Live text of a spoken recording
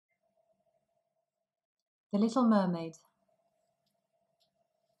The Little Mermaid.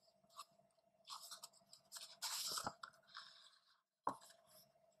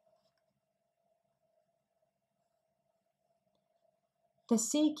 The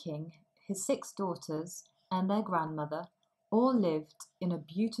Sea King, his 6 daughters, and their grandmother all lived in a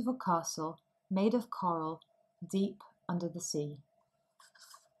beautiful castle made of coral deep under the sea.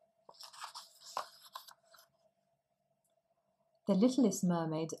 The littlest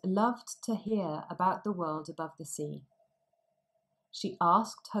mermaid loved to hear about the world above the sea. She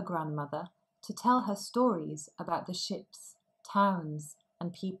asked her grandmother to tell her stories about the ships, towns,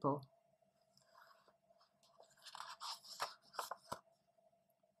 and people.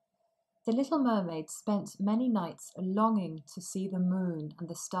 The little mermaid spent many nights longing to see the moon and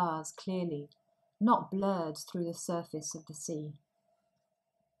the stars clearly, not blurred through the surface of the sea.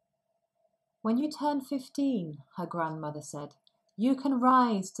 When you turn 15, her grandmother said, you can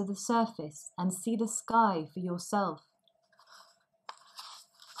rise to the surface and see the sky for yourself.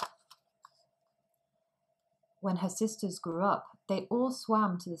 When her sisters grew up, they all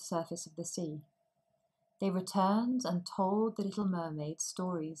swam to the surface of the sea. They returned and told the little mermaid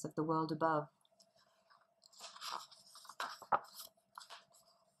stories of the world above.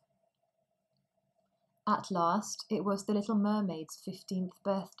 At last, it was the little mermaid's 15th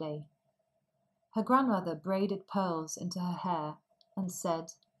birthday. Her grandmother braided pearls into her hair and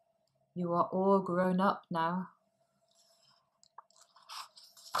said, "You are all grown up now."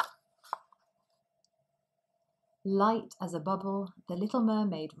 Light as a bubble, the little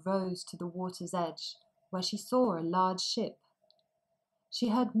mermaid rose to the water's edge, where she saw a large ship. She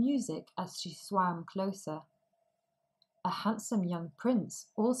heard music as she swam closer. A handsome young prince,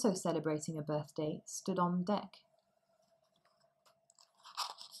 also celebrating a birthday, stood on deck.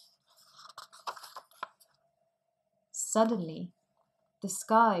 Suddenly, the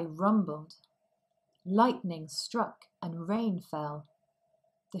sky rumbled. Lightning struck and rain fell.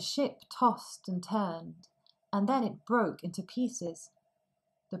 The ship tossed and turned, and then it broke into pieces.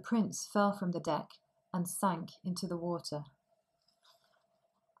 The prince fell from the deck and sank into the water.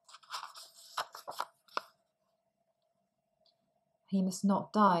 He must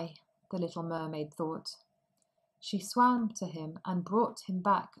not die, the little mermaid thought. She swam to him and brought him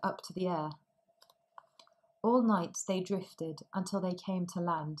back up to the air. All night they drifted until they came to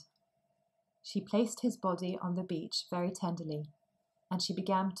land. She placed his body on the beach very tenderly, and she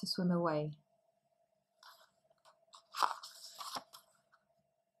began to swim away.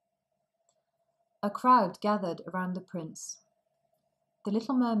 A crowd gathered around the prince. The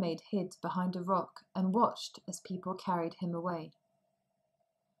little mermaid hid behind a rock and watched as people carried him away.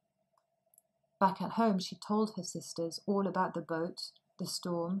 Back at home, she told her sisters all about the boat, the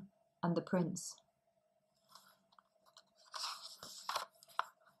storm, and the prince.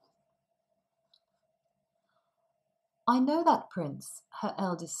 "I know that prince," her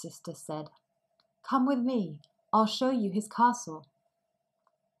eldest sister said. "Come with me. I'll show you his castle."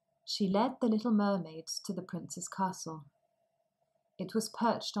 She led the little mermaids to the prince's castle. It was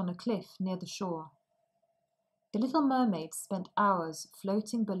perched on a cliff near the shore. The little mermaid spent hours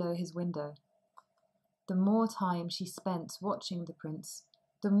floating below his window. The more time she spent watching the prince,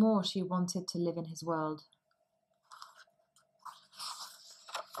 the more she wanted to live in his world.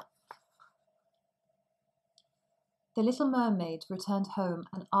 The little mermaid returned home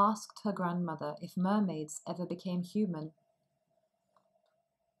and asked her grandmother if mermaids ever became human.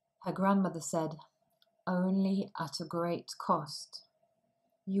 Her grandmother said, "Only at a great cost.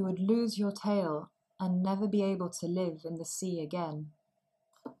 You would lose your tail and never be able to live in the sea again."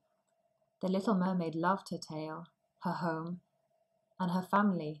 The little mermaid loved her tail, her home, and her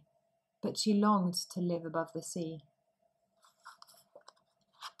family, but she longed to live above the sea.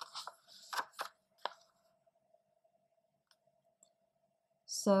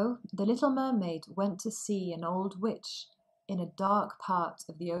 So the little mermaid went to see an old witch in a dark part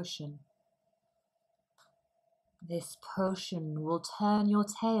of the ocean. "This potion will turn your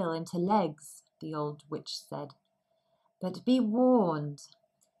tail into legs," the old witch said. "But be warned,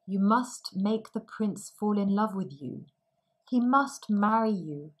 you must make the prince fall in love with you. He must marry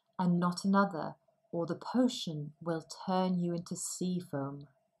you and not another, or the potion will turn you into sea foam."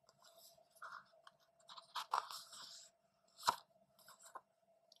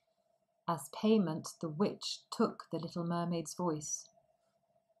 As payment, the witch took the little mermaid's voice.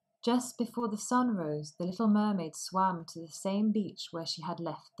 Just before the sun rose, the little mermaid swam to the same beach where she had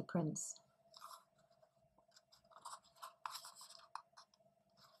left the prince.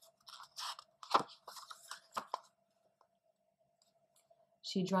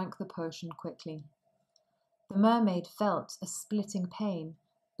 She drank the potion quickly. The mermaid felt a splitting pain,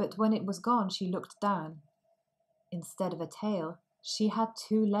 but when it was gone, she looked down. Instead of a tail, she had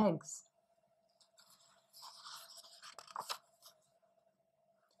 2 legs.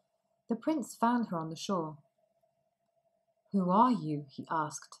 The prince found her on the shore. "Who are you?" he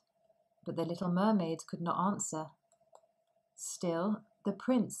asked, but the little mermaid could not answer. Still, the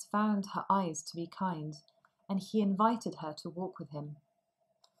prince found her eyes to be kind, and he invited her to walk with him.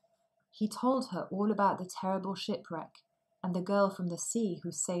 He told her all about the terrible shipwreck and the girl from the sea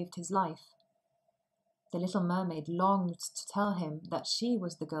who saved his life. The little mermaid longed to tell him that she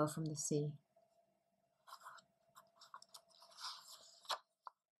was the girl from the sea.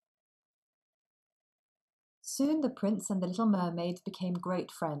 Soon the prince and the little mermaid became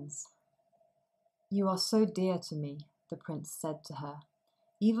great friends. "You are so dear to me," the prince said to her.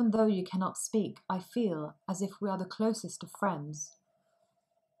 "Even though you cannot speak, I feel as if we are the closest of friends."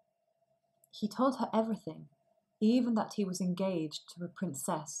 He told her everything, even that he was engaged to a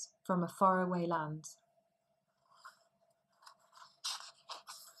princess from a faraway land.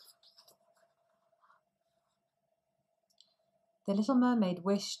 The little mermaid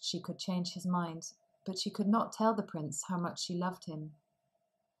wished she could change his mind, but she could not tell the prince how much she loved him.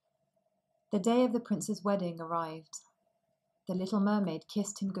 The day of the prince's wedding arrived. The little mermaid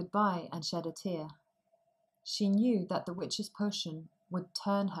kissed him goodbye and shed a tear. She knew that the witch's potion would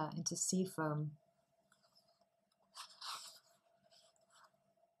turn her into sea foam.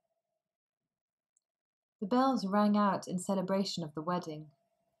 The bells rang out in celebration of the wedding,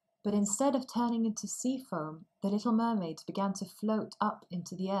 but instead of turning into sea foam, the little mermaid began to float up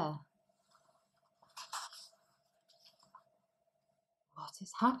into the air. "What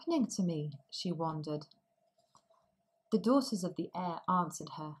is happening to me?" she wondered. The daughters of the air answered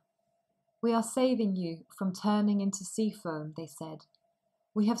her. "We are saving you from turning into sea foam," they said.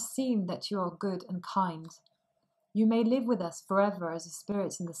 "We have seen that you are good and kind. You may live with us forever as a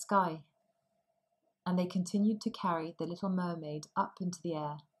spirit in the sky." And they continued to carry the little mermaid up into the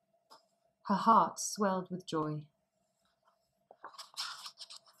air. Her heart swelled with joy.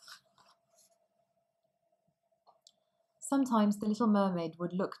 Sometimes the little mermaid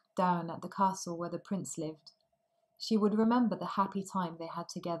would look down at the castle where the prince lived. She would remember the happy time they had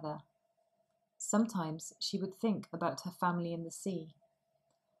together. Sometimes she would think about her family in the sea.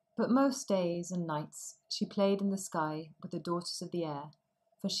 But most days and nights she played in the sky with the daughters of the air,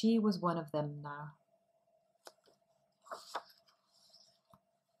 for she was one of them now.